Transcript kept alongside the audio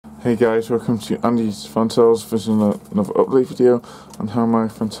Hey guys, welcome to Andy's Fantails. This is another update video on how my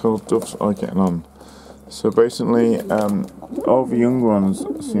fantail doves are getting on. So basically, all the young ones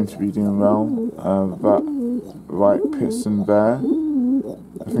seem to be doing well. That white piston there,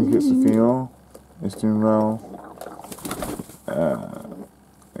 I think it's a female, is doing well.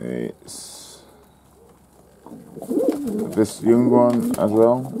 It's this young one as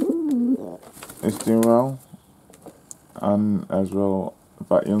well is doing well, and as well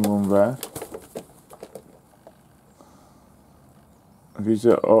that young one there. These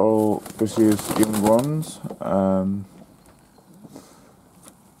are all this year's young ones.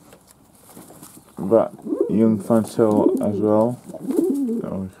 That young fantail as well.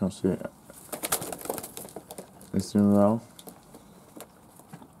 Oh, you can't see it. It's doing well.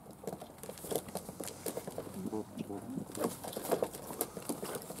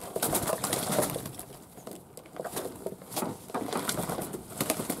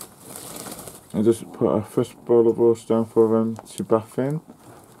 I just put a fresh bowl of water down for them to bath in.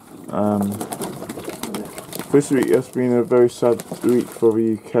 This week has been a very sad week for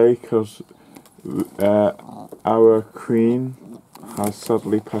the UK because our queen has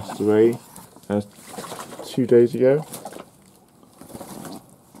sadly passed away 2 days ago.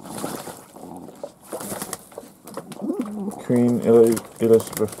 Queen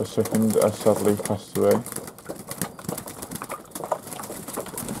Elizabeth II has sadly passed away.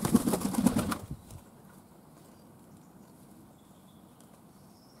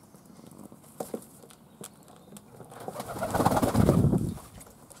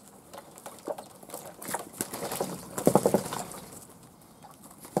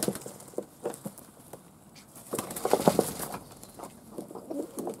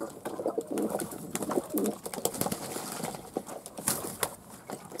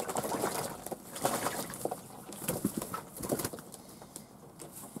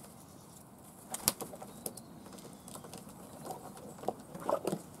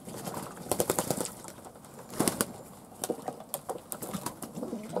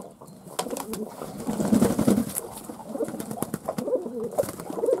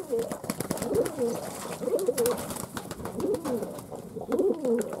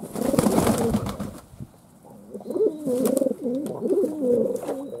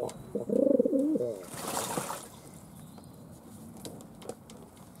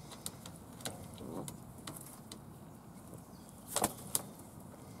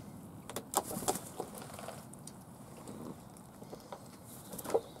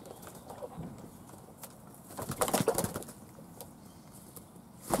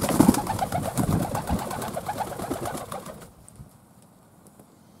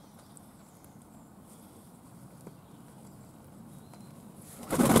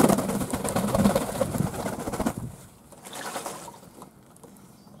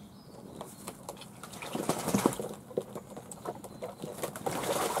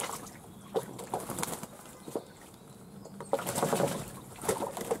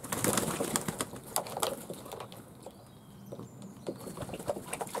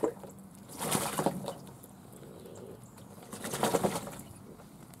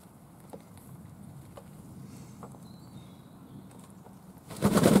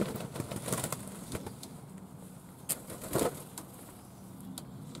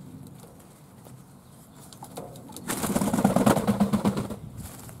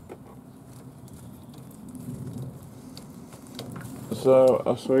 So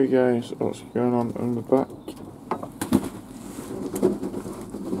I'll show you guys what's going on in the back.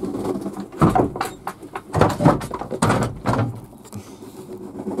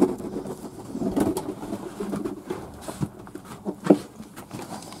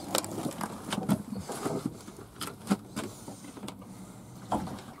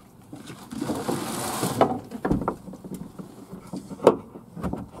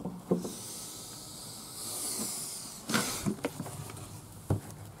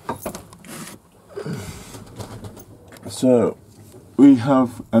 So we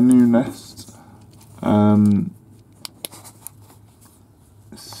have a new nest.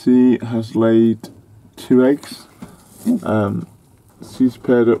 She has laid 2 eggs. She's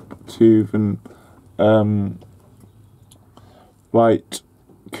paired up to the white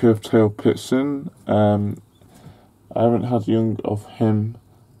curved tail pitson. I haven't had young of him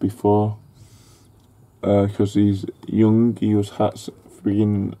before because he's young. He was hatched at the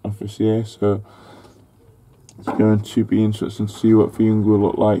beginning of this year, so it's going to be interesting to see what the young will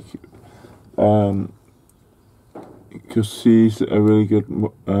look like, because she's a really good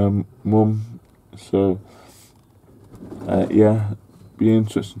mum. So yeah, be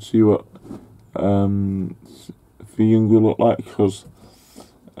interesting to see what the young will look like, because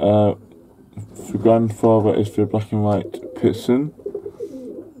for grandfather is for black and white Pitson.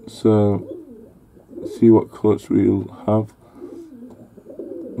 So see what colours we'll have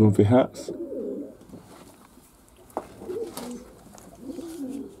with the hats.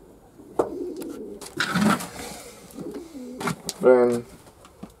 Then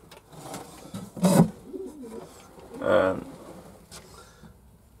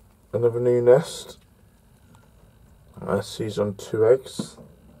another new nest. She's on 2 eggs.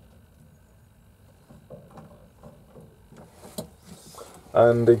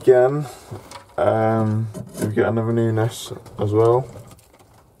 And again, we get another new nest as well.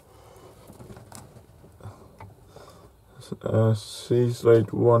 She's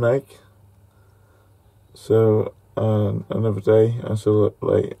laid 1 egg. So another day, and so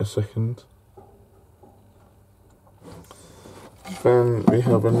lay a second. Then we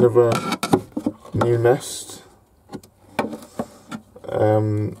have another new nest.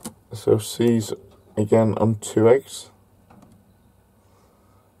 So she's again on 2 eggs.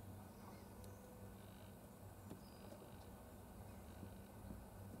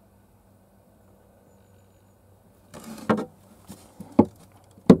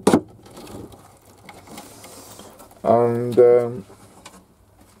 And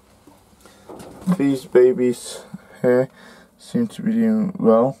these babies here seem to be doing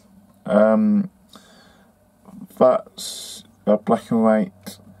well. That's a black and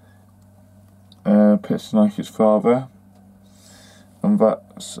white Pitson like its father, and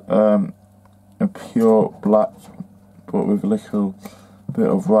that's a pure black but with a little bit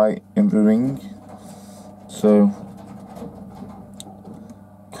of white in the ring. So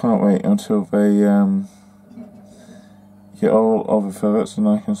can't wait until they get all of the ferrets and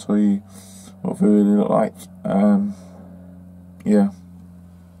I can show you what they really look like. Yeah.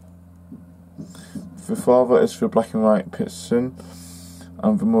 The father is for black and white Pitson,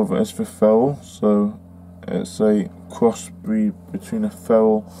 and the mother is for feral, so it's a crossbreed between a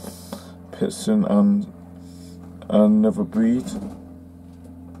feral Pitson and another breed,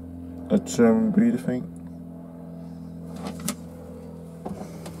 a German breed I think.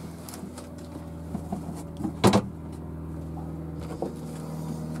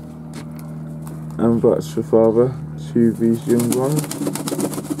 And that's the father to these young ones.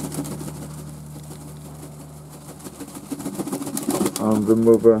 And the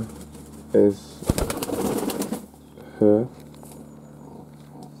mother is her.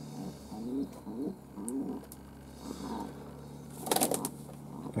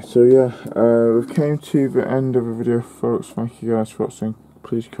 So yeah, we've came to the end of the video, folks. Thank you guys for watching.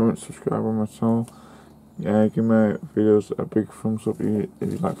 Please comment, subscribe on my channel. Give my videos a big thumbs up if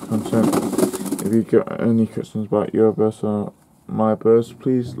you like the content. If you got any questions about your birds or my birds,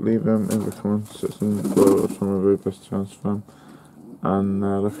 please leave them in the comment section below. Some of the best chance for them. And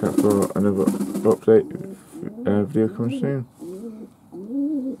look out for another update video coming soon.